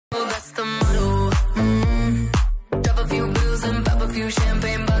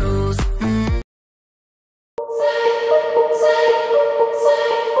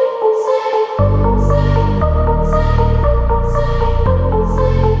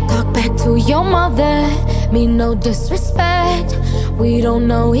to your mother, mean no disrespect. We don't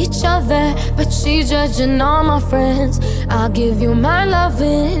know each other, but she judging all my friends. I'll give you my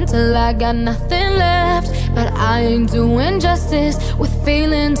loving till I got nothing left, but I ain't doing justice with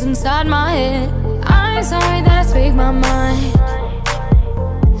feelings inside my head. I'm sorry that I speak my mind,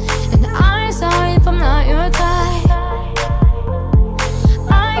 and I'm sorry if I'm not your type.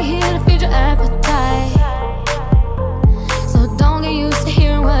 I'm here to feed your appetite, so don't get used to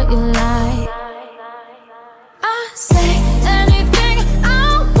hearing what you like. I say anything I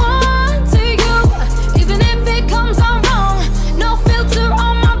want to you, even if it comes out wrong. No filter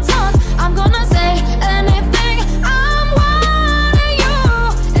on my tongue, I'm gonna say anything I want to you.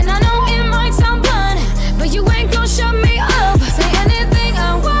 And I know it might sound blunt, but you ain't gonna shut me up. Say anything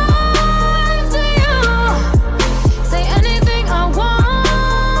I want to you, say anything I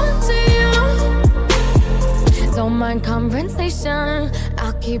want to you. Don't mind conversation,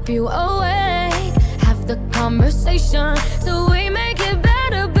 I'll keep you awake. Have the conversation so we make it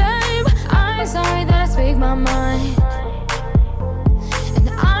better, babe. I'm sorry that I speak my mind, and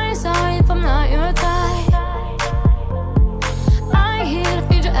I'm sorry if I'm not your type. I'm here to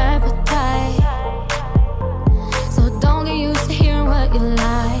feed your appetite, so don't get used to hearing what you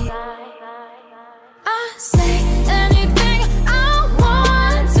like. I say anything I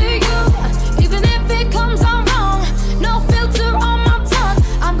want to you, even if it comes out wrong. No filter on my tongue,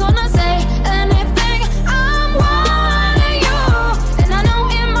 I'm gonna say anything I want to you. And I know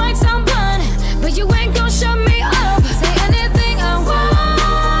it might sound blunt, but you ain't gonna shut me up. Say anything I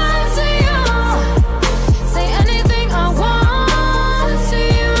want to you, say anything I want to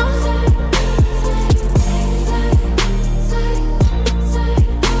you.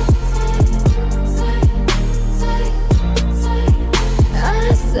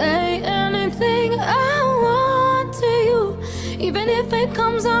 I say anything I want to you, even if it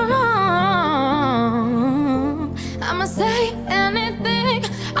comes out wrong. I'ma say anything